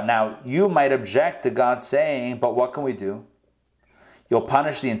Lord our God. Now, you might object to God saying, but what can we do? You'll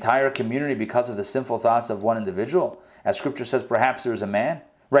punish the entire community because of the sinful thoughts of one individual. As Scripture says, perhaps there's a man.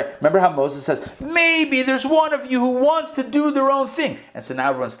 Right? Remember how Moses says, maybe there's one of you who wants to do their own thing. And so now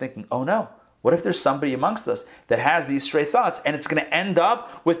everyone's thinking, oh no, what if there's somebody amongst us that has these stray thoughts and it's going to end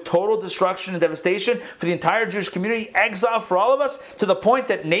up with total destruction and devastation for the entire Jewish community, exile for all of us, to the point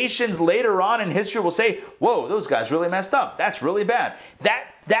that nations later on in history will say, whoa, those guys really messed up. That's really bad.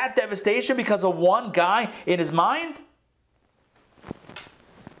 That devastation because of one guy in his mind?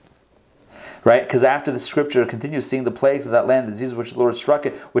 Right? Because after the scripture continues, seeing the plagues of that land, the diseases which the Lord struck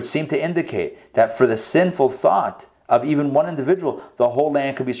it, which seem to indicate that for the sinful thought of even one individual, the whole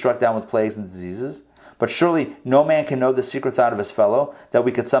land could be struck down with plagues and diseases. But surely no man can know the secret thought of his fellow, that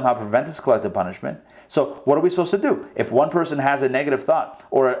we could somehow prevent this collective punishment. So what are we supposed to do? If one person has a negative thought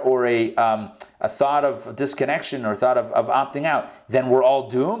or a thought of disconnection or thought of opting out, then we're all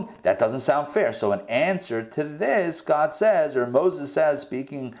doomed? That doesn't sound fair. So in answer to this, God says, or Moses says,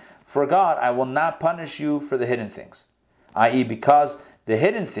 speaking for God, I will not punish you for the hidden things, i.e. because the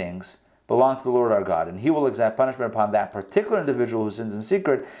hidden things belong to the Lord our God, and He will exact punishment upon that particular individual who sins in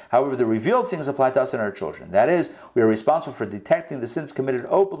secret. However, the revealed things apply to us and our children. That is, we are responsible for detecting the sins committed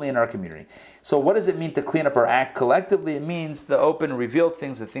openly in our community. So what does it mean to clean up our act collectively? It means the open, revealed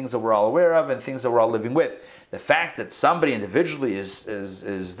things, the things that we're all aware of, and things that we're all living with. The fact that somebody individually is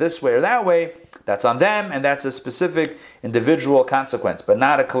this way or that way, that's on them, and that's a specific individual consequence, but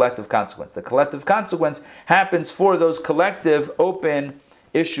not a collective consequence. The collective consequence happens for those collective, open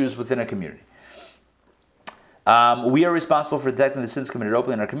issues within a community. We are responsible for detecting the sins committed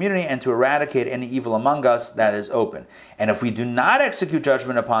openly in our community and to eradicate any evil among us that is open. And if we do not execute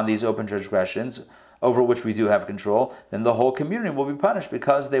judgment upon these open transgressions, over which we do have control, then the whole community will be punished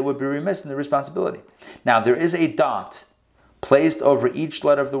because they would be remiss in their responsibility. Now, there is a dot placed over each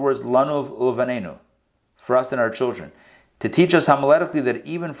letter of the words Lanu Uvanenu, for us and our children, to teach us homiletically that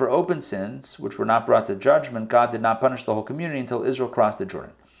even for open sins, which were not brought to judgment, God did not punish the whole community until Israel crossed the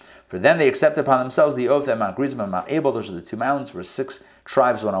Jordan. For then they accepted upon themselves the oath at Mount Gerizim and Mount Abel. Those are the two mountains where 6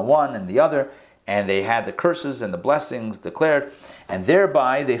 tribes, one on one and the other, and they had the curses and the blessings declared, and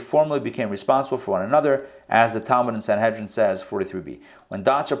thereby they formally became responsible for one another, as the Talmud in Sanhedrin says, 43b. When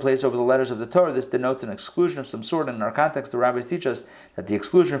dots are placed over the letters of the Torah, this denotes an exclusion of some sort, and in our context, the rabbis teach us that the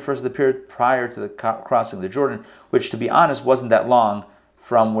exclusion refers to the period prior to the crossing of the Jordan, which, to be honest, wasn't that long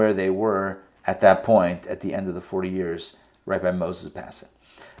from where they were at that point, at the end of the 40 years, right by Moses' passing.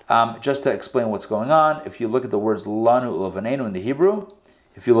 Just to explain what's going on, if you look at the words Lanu Uvanenu in the Hebrew,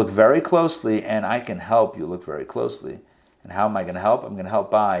 if you look very closely, and I can help you look very closely, and how am I going to help? I'm going to help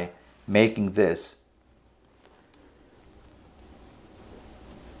by making this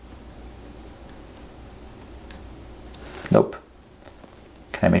Nope.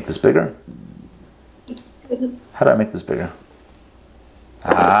 Can I make this bigger? How do I make this bigger?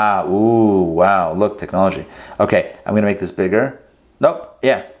 Ooh, wow, look, technology. Okay, I'm going to make this bigger. Nope,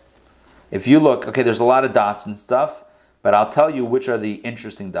 yeah. If you look, okay, there's a lot of dots and stuff, but I'll tell you which are the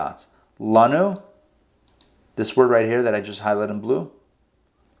interesting dots. Lanu, this word right here that I just highlighted in blue,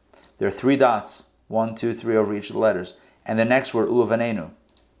 there are 3 dots, 1, 2, 3 over each of the letters. And the next word, Uvanenu,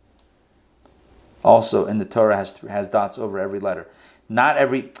 also in the Torah has dots over every letter. Not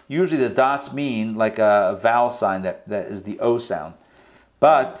every, usually the dots mean like a vowel sign that is the O sound.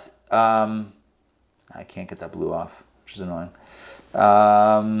 But, I can't get that blue off, which is annoying.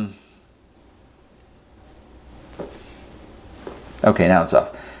 Okay, now it's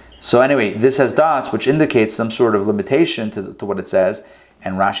off. So anyway, this has dots, which indicates some sort of limitation to what it says.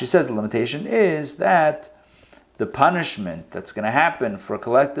 And Rashi says the limitation is that the punishment that's going to happen for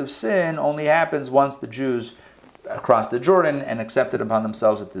collective sin only happens once the Jews cross the Jordan and accepted upon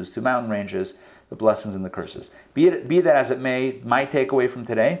themselves at those 2 mountain ranges the blessings and the curses. Be that as it may, my takeaway from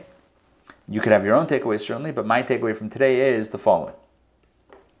today, you could have your own takeaway certainly, but my takeaway from today is the following.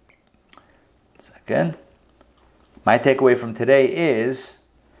 Second. My takeaway from today is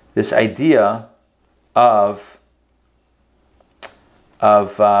this idea of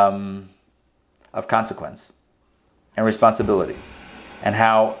consequence and responsibility, and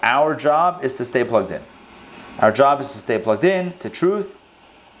how our job is to stay plugged in. Our job is to stay plugged in to truth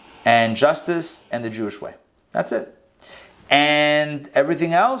and justice and the Jewish way. That's it. And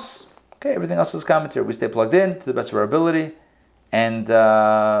everything else, everything else is commentary. We stay plugged in to the best of our ability, and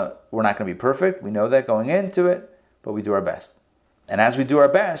we're not going to be perfect. We know that going into it. But we do our best. And as we do our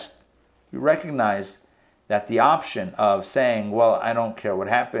best, we recognize that the option of saying, well, I don't care what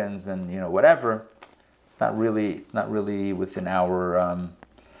happens and whatever, it's not really within our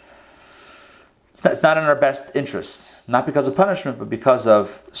it's not in our best interests, not because of punishment, but because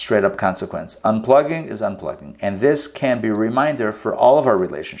of straight up consequence. Unplugging is unplugging. And this can be a reminder for all of our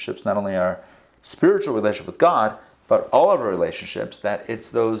relationships, not only our spiritual relationship with God, but all of our relationships, that it's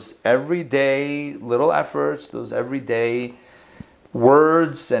those everyday little efforts, those everyday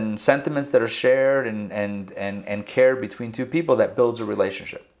words and sentiments that are shared and cared between two people that builds a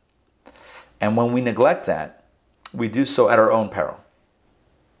relationship. And when we neglect that, we do so at our own peril.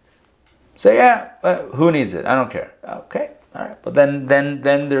 Say, who needs it? I don't care. Okay, all right. But then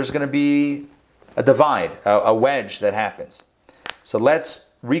there's going to be a divide, a wedge that happens. So let's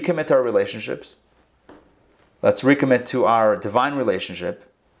recommit to our relationships. Let's recommit to our divine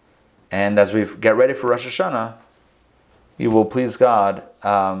relationship. And as we get ready for Rosh Hashanah, we will, please God,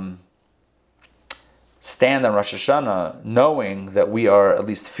 stand on Rosh Hashanah knowing that we are at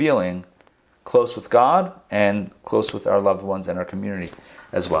least feeling close with God and close with our loved ones and our community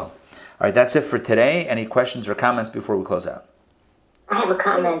as well. All right, that's it for today. Any questions or comments before we close out? I have a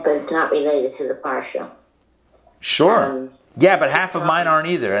comment, but it's not related to the parsha. Sure. Yeah, but half of mine aren't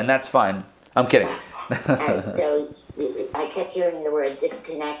either, and that's fine. I'm kidding. All right, so I kept hearing the word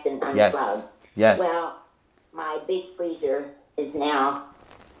disconnect and unplug. Yes. Well, my big freezer is now...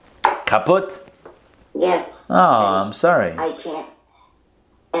 Kaput? Yes. Oh, I'm sorry. I can't...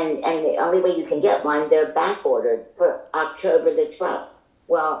 And the only way you can get one, they're back ordered for October the 12th.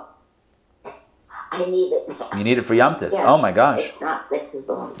 Well, I need it now. You need it for Yom Tov? Yeah, oh my gosh. It's not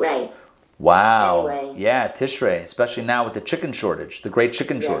fixable, right? Wow. Anyway. Yeah, Tishrei, especially now with the chicken shortage, the great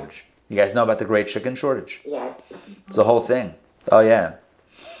chicken shortage. You guys know about the great chicken shortage? Yes. It's a whole thing. Oh yeah.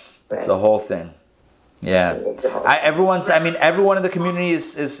 Right. It's a whole thing. Yeah. Everyone in the community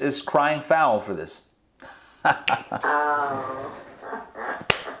is crying foul for this. Oh.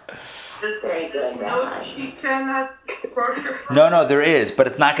 Very good. No chicken at No, there is, but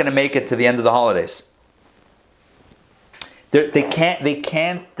it's not going to make it to the end of the holidays. They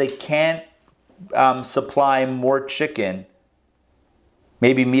can't supply more chicken,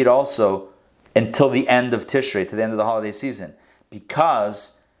 maybe meat also, until the end of Tishrei, to the end of the holiday season,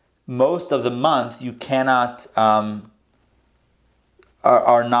 because most of the month you cannot are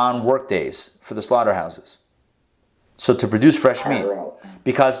non-work days for the slaughterhouses. So to produce fresh meat,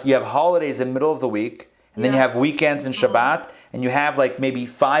 because you have holidays in the middle of the week, and then you have weekends and Shabbat, and you have like maybe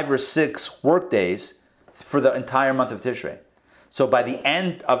 5 or 6 work days for the entire month of Tishrei. So by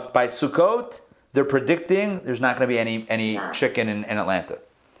Sukkot, they're predicting there's not going to be any chicken in Atlanta.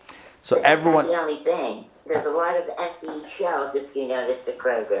 So everyone. That's the only thing. There's a lot of empty shelves, if you notice, the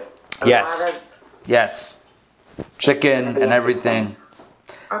Kroger. Yes. Chicken and everything.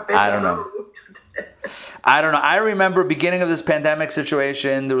 I don't know. I remember beginning of this pandemic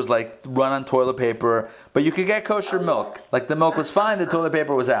situation, there was like run on toilet paper, but you could get kosher milk. Like the milk was fine, the toilet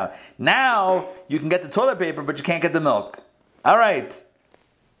paper was out. Now you can get the toilet paper, but you can't get the milk. All right.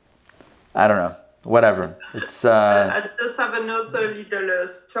 I don't know. Whatever. It's. I just have another little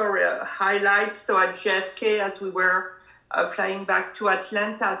story, highlight. So at JFK, as we were flying back to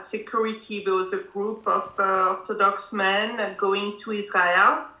Atlanta at security, there was a group of Orthodox men going to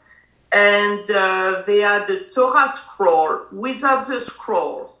Israel. And they had the Torah scroll without the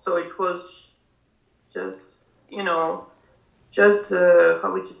scroll. So it was just, how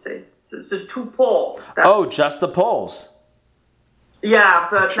would you say? The 2 poles. Just the poles. Yeah,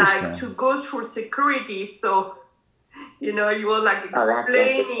 but like to go through security. So, you were like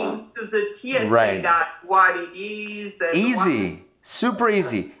explaining to the TSA that what it is. Easy. Super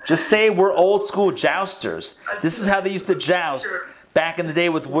easy. Just say we're old school jousters. This is how they used to joust. Back in the day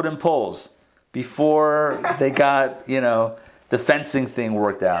with wooden poles, before they got, the fencing thing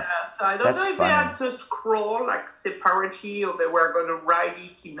worked out. Yeah, so I don't know if they had to scroll like separately or they were going to write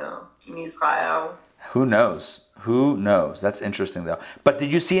it in Israel. Who knows? That's interesting though. But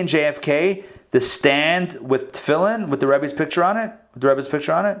did you see in JFK the stand with tefillin with the Rebbe's picture on it?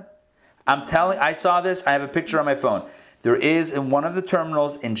 I saw this. I have a picture on my phone. There is in one of the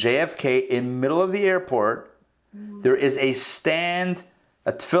terminals in JFK, in the middle of the airport, there is a stand,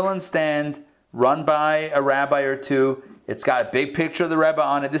 a tefillin stand, run by a rabbi or two. It's got a big picture of the Rebbe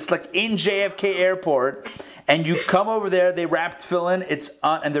on it. This is like in JFK Airport. And you come over there, they wrap tefillin,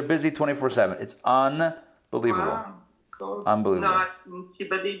 and they're busy 24/7. It's unbelievable. Wow, cool. Unbelievable. No, I didn't see,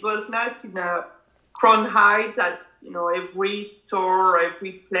 but it was nice in Crown Heights that, every store,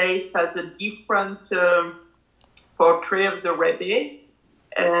 every place has a different portrait of the Rebbe.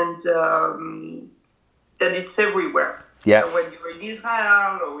 And... that it's everywhere. Yeah. So when you're in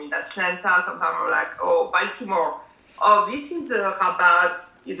Israel or in Atlanta, sometimes I'm like, oh, Baltimore. Oh, this is a Rabat,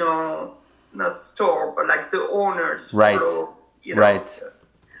 not store, but like the owners. Right. Follow, Right.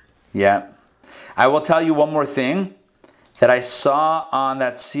 Yeah. I will tell you one more thing that I saw on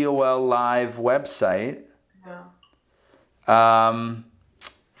that COL Live website. Yeah.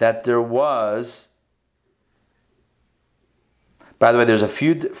 That there was. By the way, there's a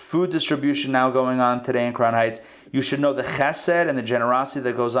food distribution now going on today in Crown Heights. You should know the chesed and the generosity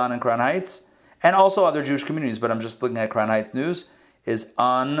that goes on in Crown Heights, and also other Jewish communities, but I'm just looking at Crown Heights news, is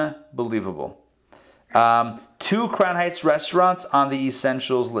unbelievable. 2 Crown Heights restaurants on the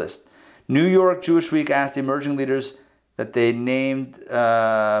essentials list. New York Jewish Week asked emerging leaders that they named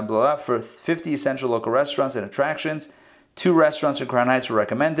for 50 essential local restaurants and attractions. 2 restaurants in Crown Heights were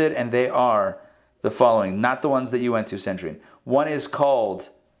recommended, and they are the following, not the ones that you went to, Sandrine. One is called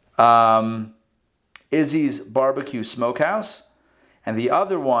Izzy's Barbecue Smokehouse, and the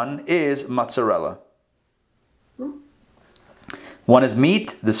other one is Mozzarella. One is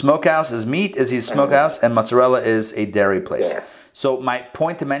meat, the smokehouse is meat, Izzy's Smokehouse, and Mozzarella is a dairy place. Yeah. So my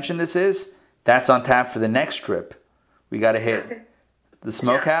point to mention this is, that's on tap for the next trip. We got to hit the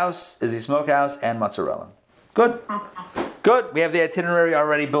Smokehouse, Izzy's Smokehouse, and Mozzarella. Good. Good. We have the itinerary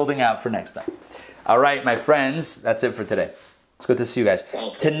already building out for next time. All right, my friends, that's it for today. It's good to see you guys.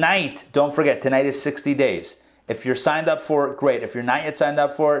 Tonight, don't forget, tonight is 60 days. If you're signed up for it, great. If you're not yet signed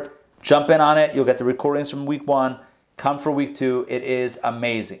up for it, jump in on it. You'll get the recordings from week 1. Come for week 2. It is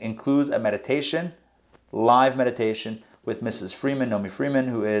amazing. Includes a meditation, live meditation with Mrs. Freeman, Nomi Freeman,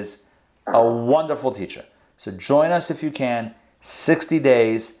 who is a wonderful teacher. So join us if you can. 60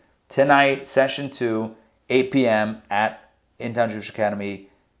 days, tonight, session 2, 8 p.m. at Intown Jewish Academy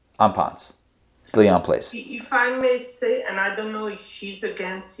on Ponce, Leon Place. If I may say, and I don't know if she's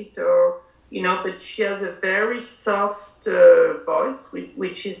against it or, but she has a very soft voice,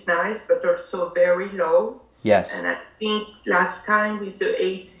 which is nice, but also very low. Yes. And I think last time with the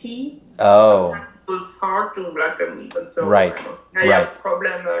AC, Oh. it was hard to even so. Right. I have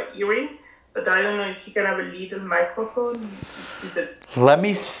problem hearing, but I don't know if she can have a little microphone. Let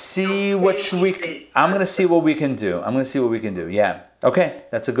me see I'm going to see what we can do. Yeah. Okay.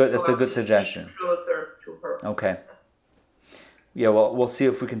 That's a good suggestion. Closer to her. Okay. Yeah, well, we'll see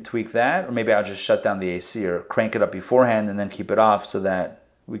if we can tweak that, or maybe I'll just shut down the AC or crank it up beforehand and then keep it off so that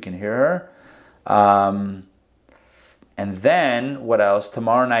we can hear her. And then, what else?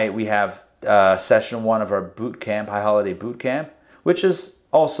 Tomorrow night we have session 1 of our boot camp, High Holiday Boot Camp, which is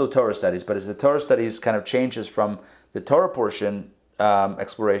also Torah studies, but as the Torah studies kind of changes from the Torah portion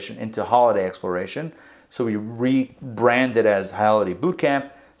exploration into holiday exploration, so we rebrand it as High Holiday Boot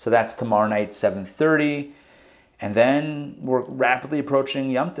Camp. So that's tomorrow night, 7:30. And then we're rapidly approaching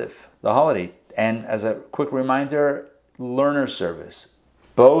Yom Tov, the holiday. And as a quick reminder, learner service.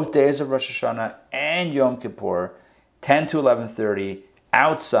 Both days of Rosh Hashanah and Yom Kippur, 10 to 11:30,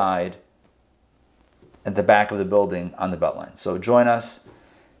 outside at the back of the building on the Beltline. So join us.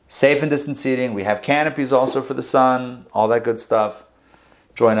 Safe and distant seating. We have canopies also for the sun, all that good stuff.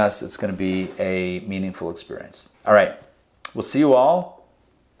 Join us. It's going to be a meaningful experience. All right. We'll see you all.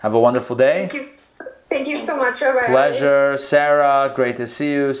 Have a wonderful day. Thank you so much, Rabbi. Pleasure. Sarah, great to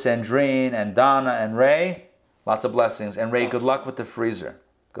see you. Sandrine and Donna and Ray, lots of blessings. And Ray, good luck with the freezer.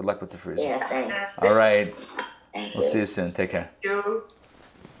 Good luck with the freezer. Yeah, thanks. All right. Thank We'll you. see you soon. Take care. You.